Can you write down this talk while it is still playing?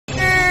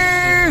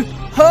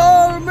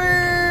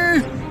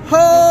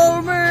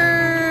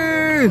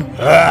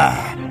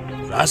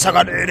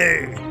Rasakan ini.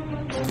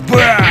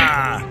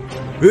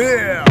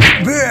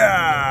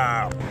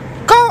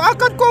 Kau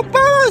akan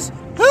kubalas.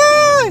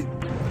 Hei!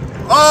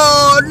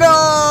 Oh no!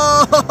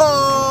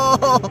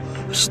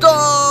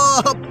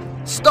 Stop!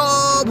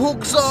 Stop,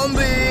 hook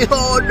zombie!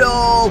 Oh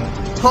no!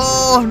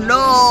 Oh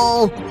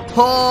no!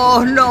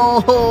 Oh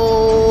no!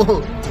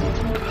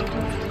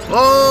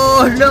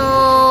 Oh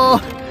no!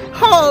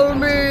 Help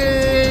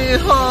me!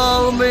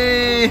 Help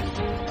me!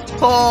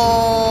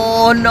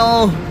 Oh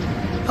no!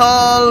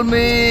 Help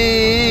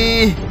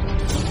me!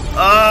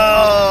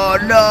 Oh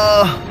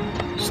no!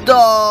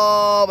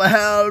 Stop!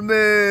 Help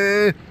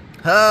me!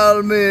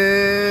 Help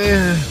me!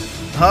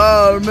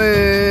 Help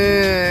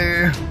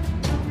me!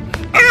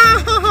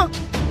 Ah,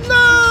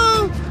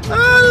 no!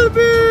 Help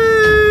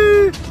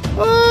me!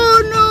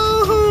 Oh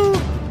no!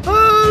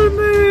 Help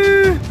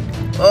me!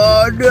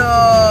 Oh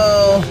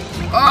no!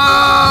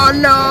 Oh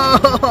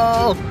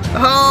no!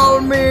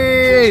 Help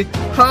me!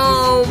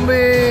 Help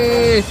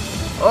me!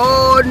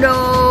 Oh no!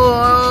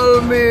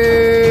 Help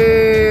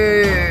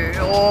me!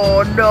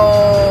 Oh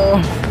no!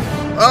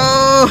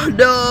 Oh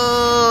no!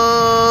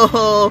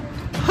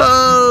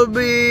 Help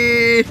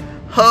me!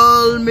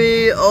 Help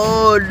me!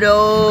 Oh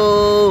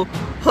no!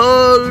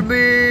 Help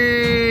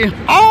me!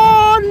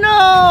 Oh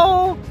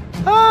no!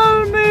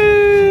 Help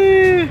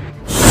me!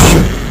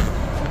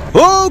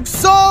 Hook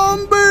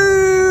zombie!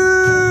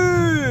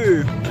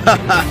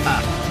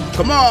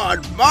 Come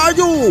on,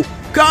 maju!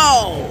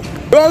 Kau!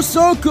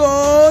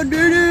 Rasakan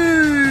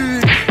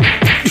ini!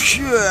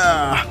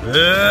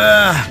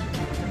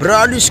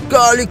 Berani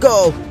sekali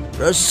kau!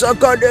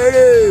 Rasakan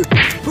ini!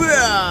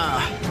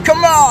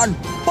 Come on!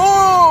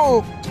 Oh!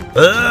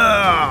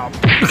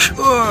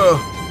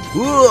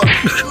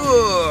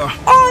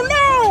 Oh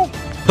no!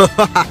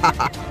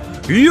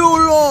 You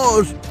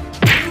lost!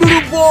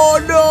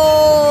 Lupa!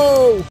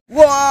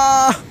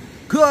 Wah!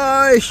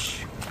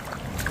 Guys!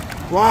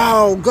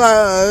 Wow,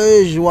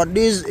 guys! What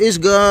this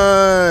is,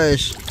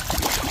 guys?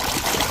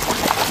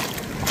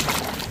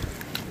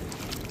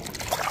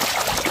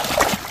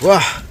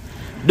 Wah!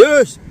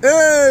 This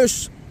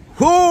is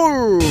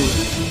cool!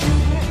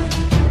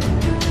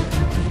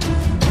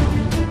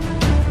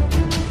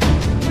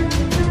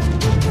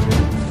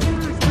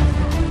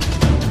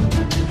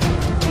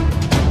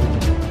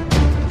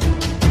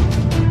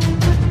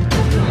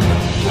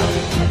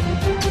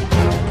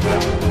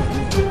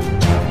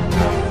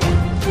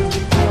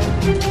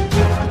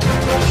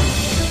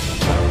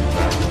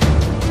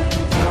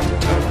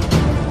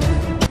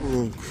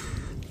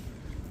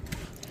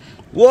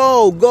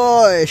 Wow,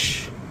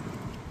 gosh,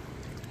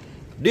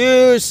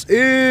 this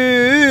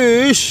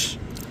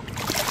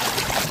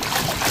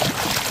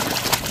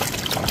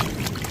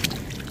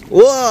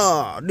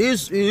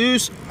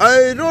is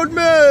Iron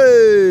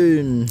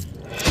Man.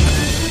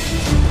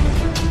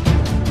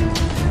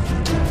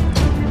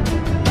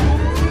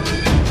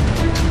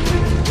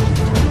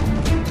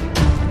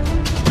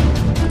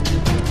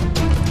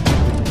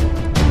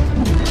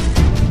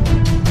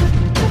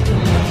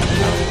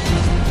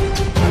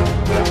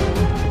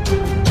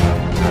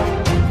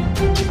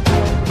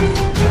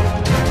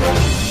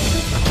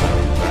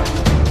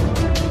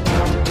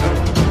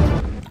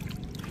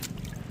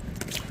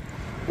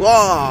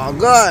 Wow,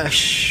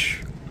 gosh,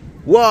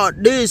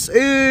 what this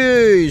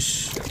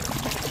is?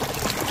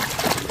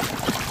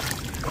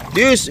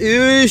 This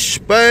is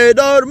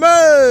Spiderman.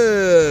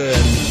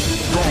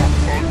 Gone,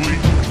 ugly.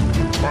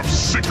 I'm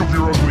sick of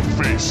your ugly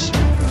face.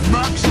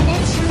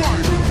 Maximum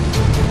Spider.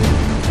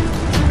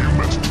 You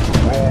messed with the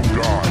wrong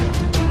guy.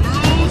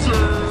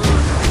 Loser.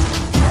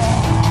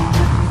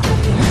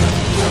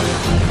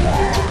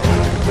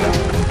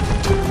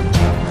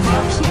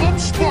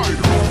 Maximum Spider.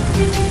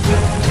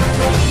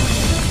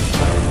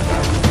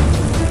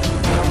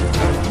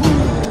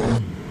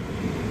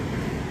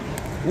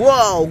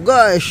 Wow,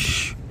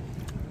 gosh,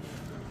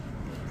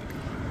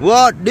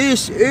 what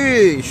this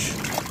is?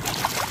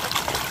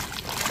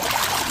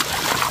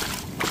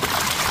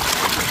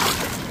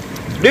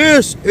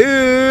 This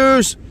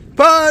is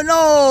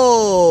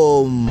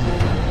Venom.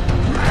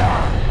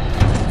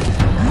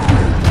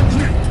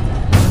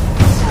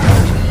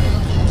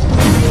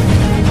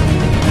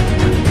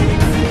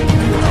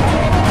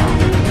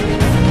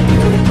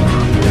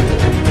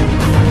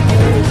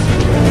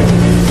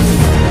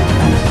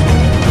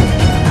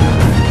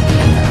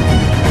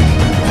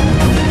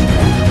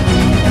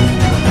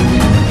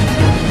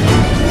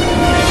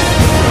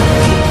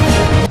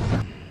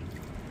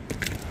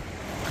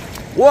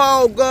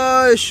 Wow,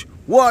 gosh,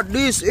 what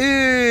this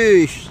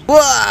is?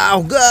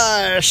 Wow,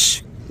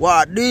 gosh,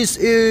 what this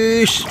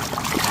is?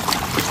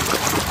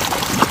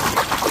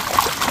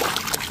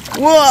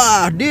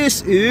 Wow, this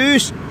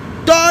is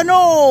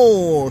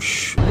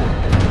Thanos.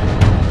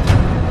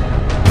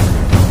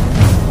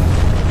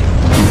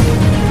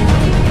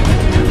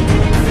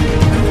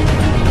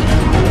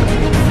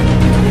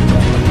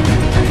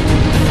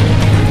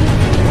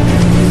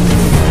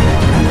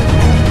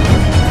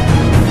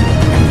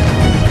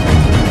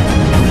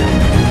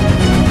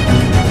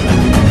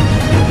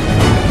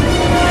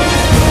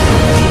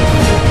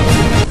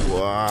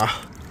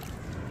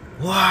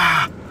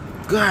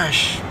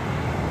 gosh.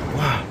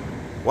 Wow,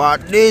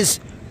 what this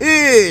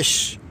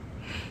is?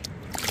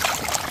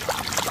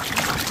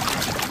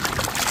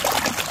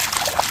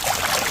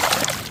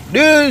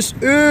 This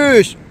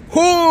is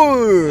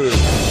Hulk.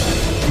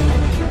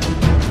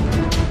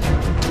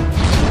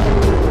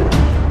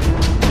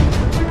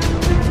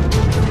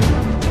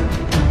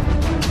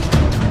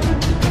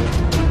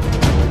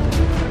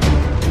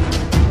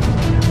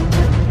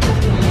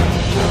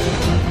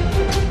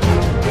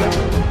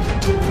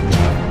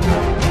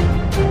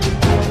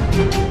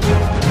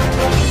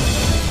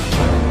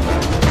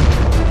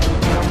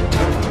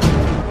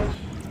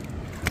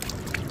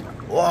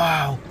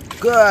 Wow,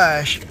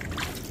 gosh,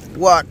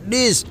 what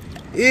this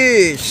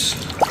is?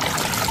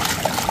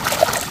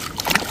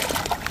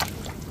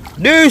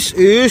 This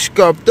is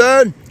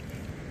Captain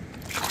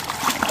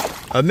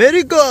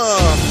America.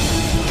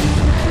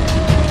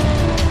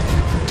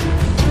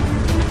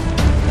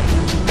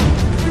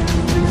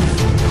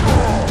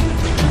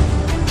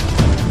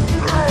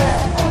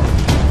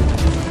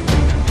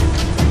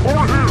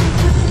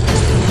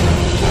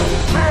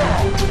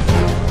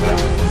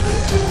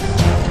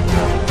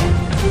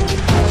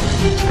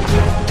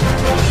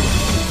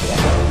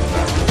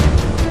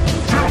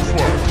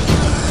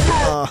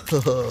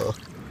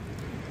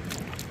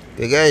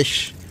 Okay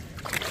guys,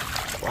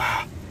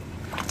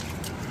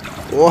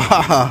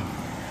 wow,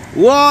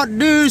 what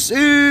this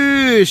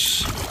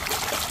is?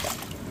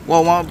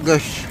 Wow, maaf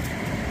guys.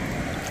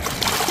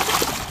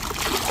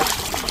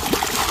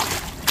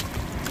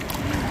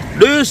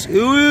 This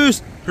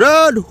is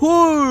Red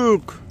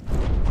Hulk.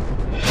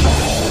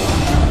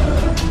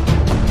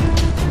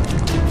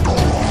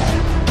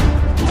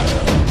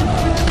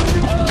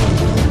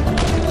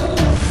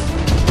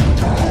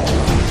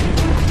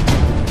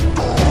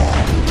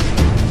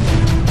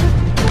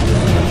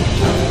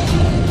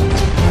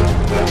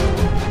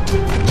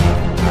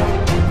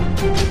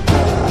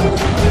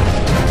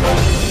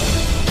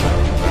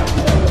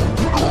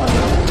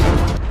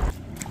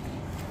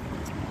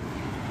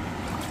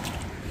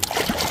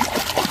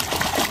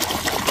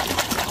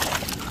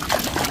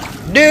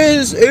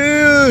 This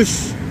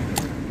is,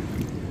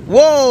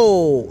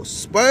 wow,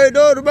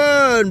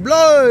 Spiderman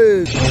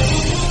Black.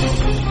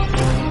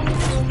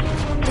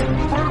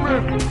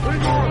 Spider-Man,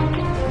 hang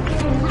on!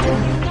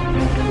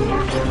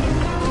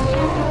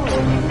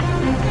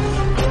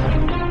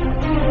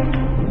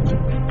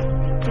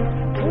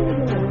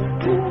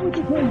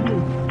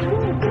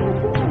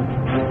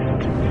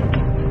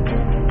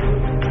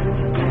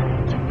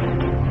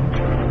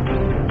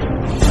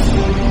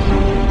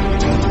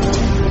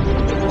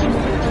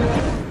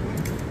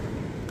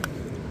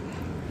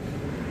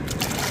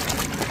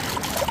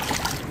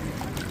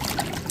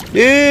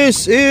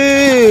 This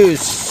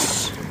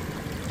is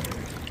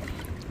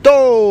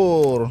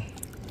Thor.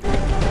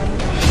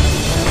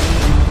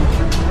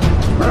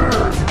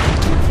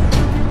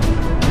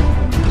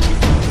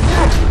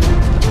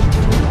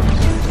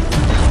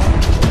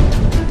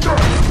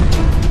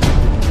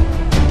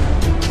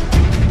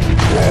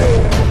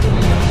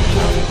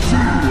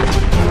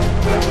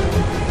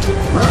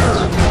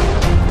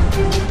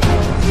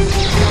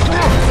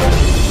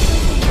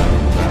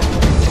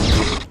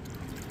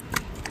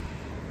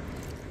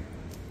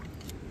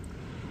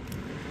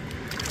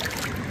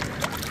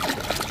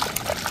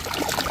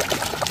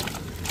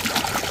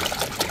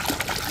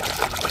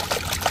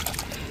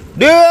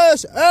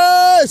 This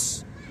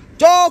is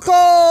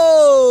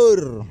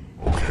Joker.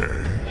 Okay.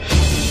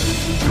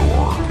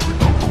 You're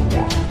number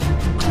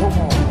one.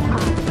 Come on.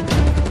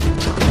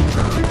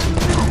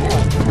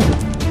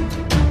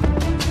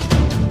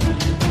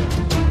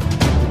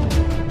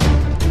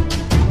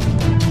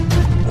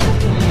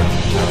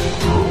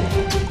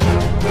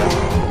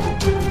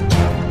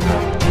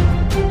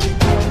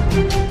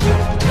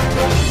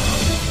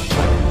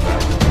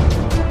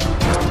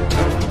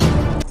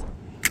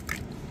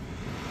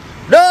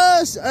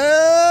 This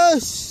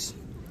is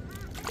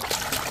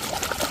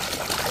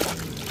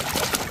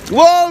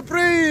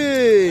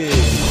Wolverine.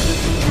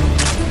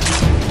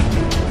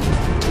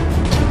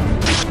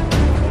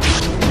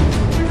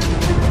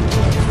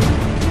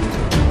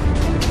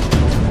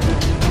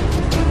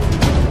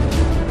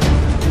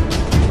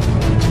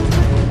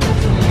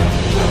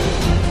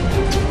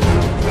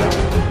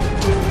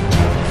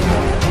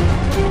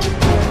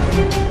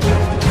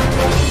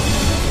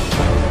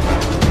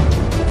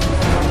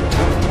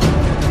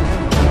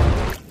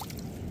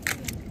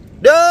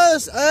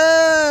 This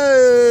is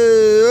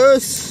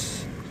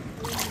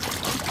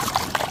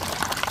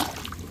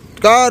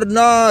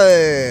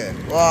Carnage.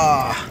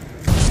 Wah.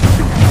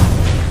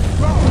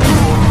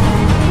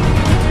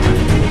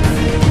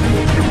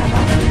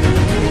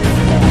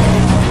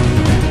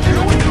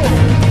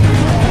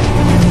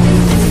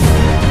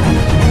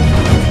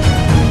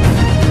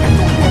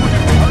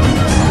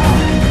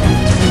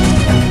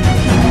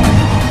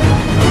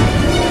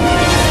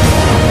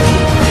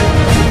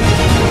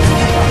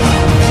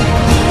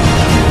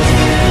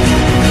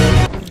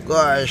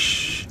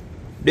 Gosh,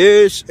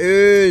 this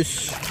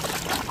is,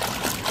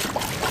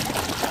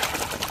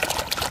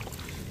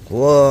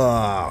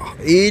 wah,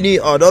 ini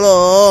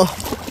adalah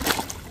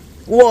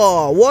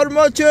Wah, War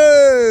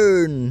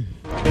Machine.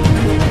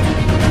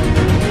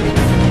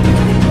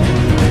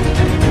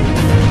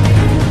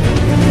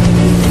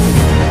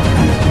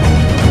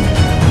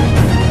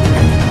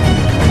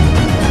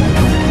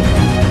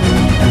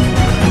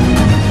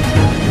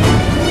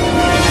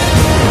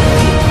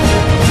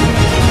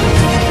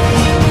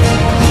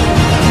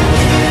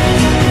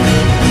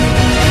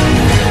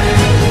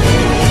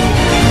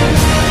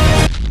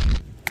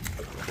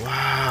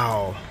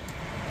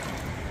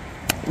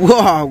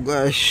 Wow,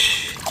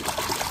 guys,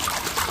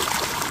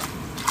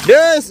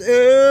 this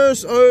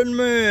is Iron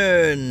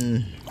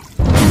Man.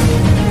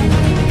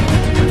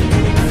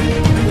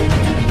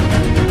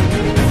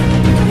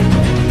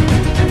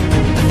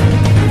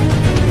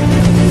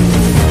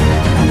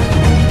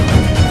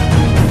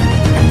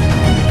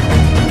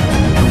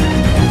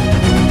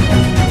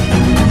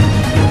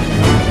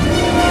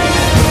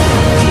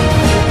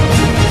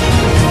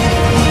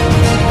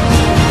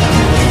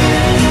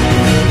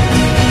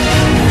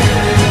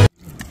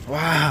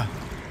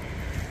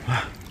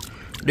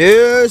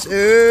 This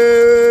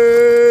is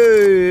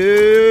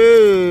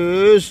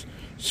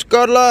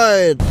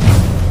Scarlet.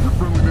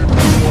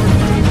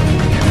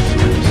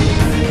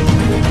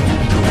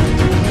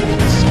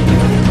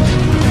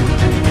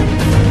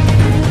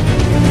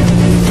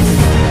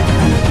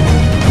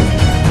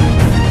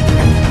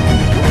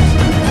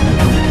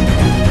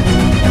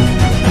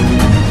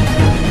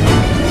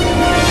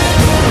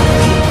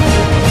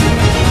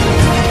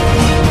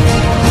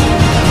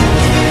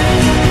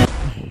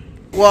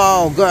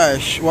 Wow,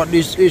 guys, what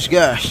this is,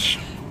 guys.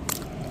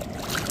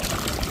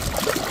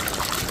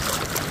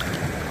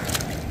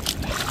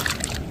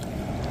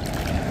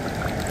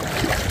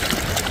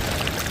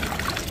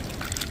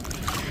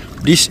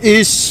 This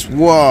is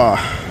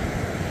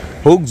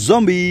Hulk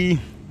zombie.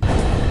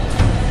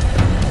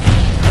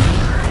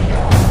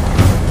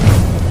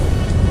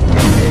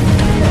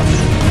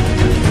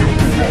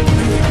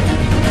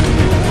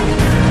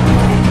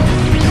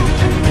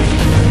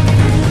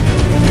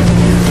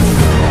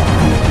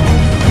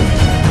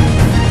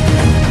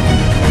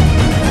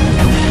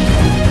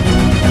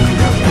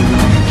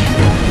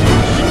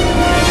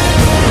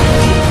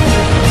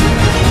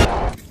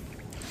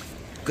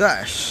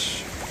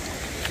 Guys,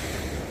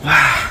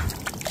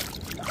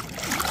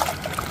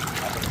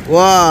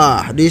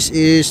 wah, this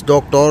is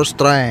Doctor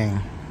Strange.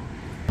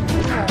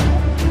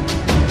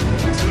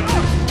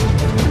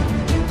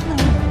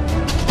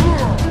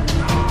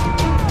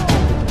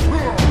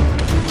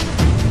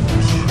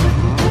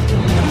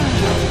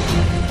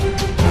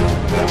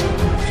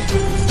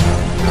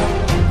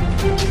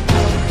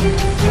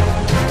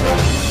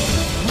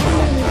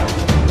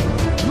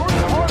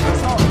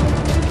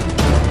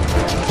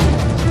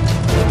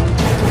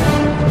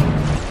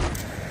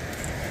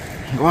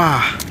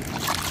 Wah,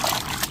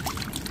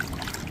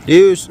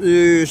 this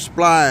is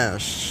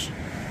Splash.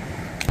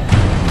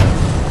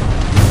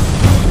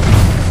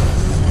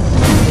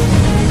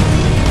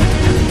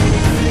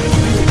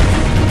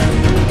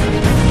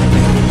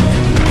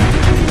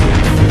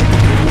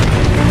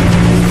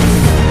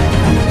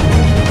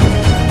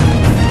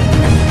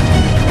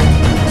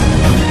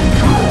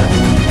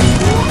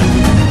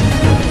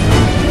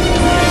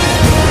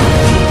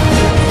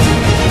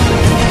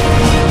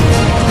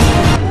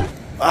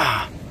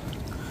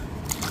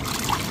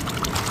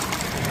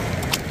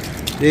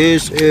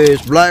 This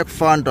is Black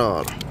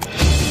Panther.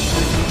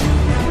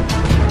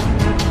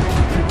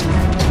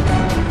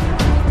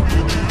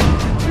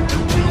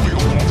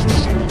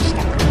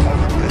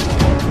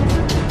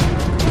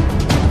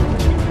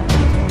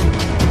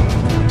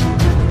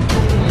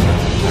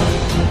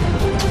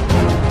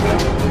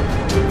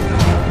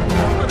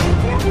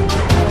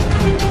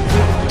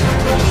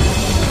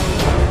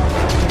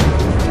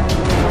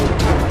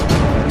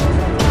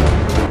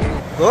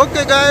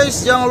 Oke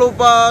guys, jangan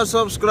lupa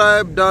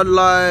subscribe dan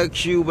like.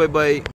 See you, bye bye.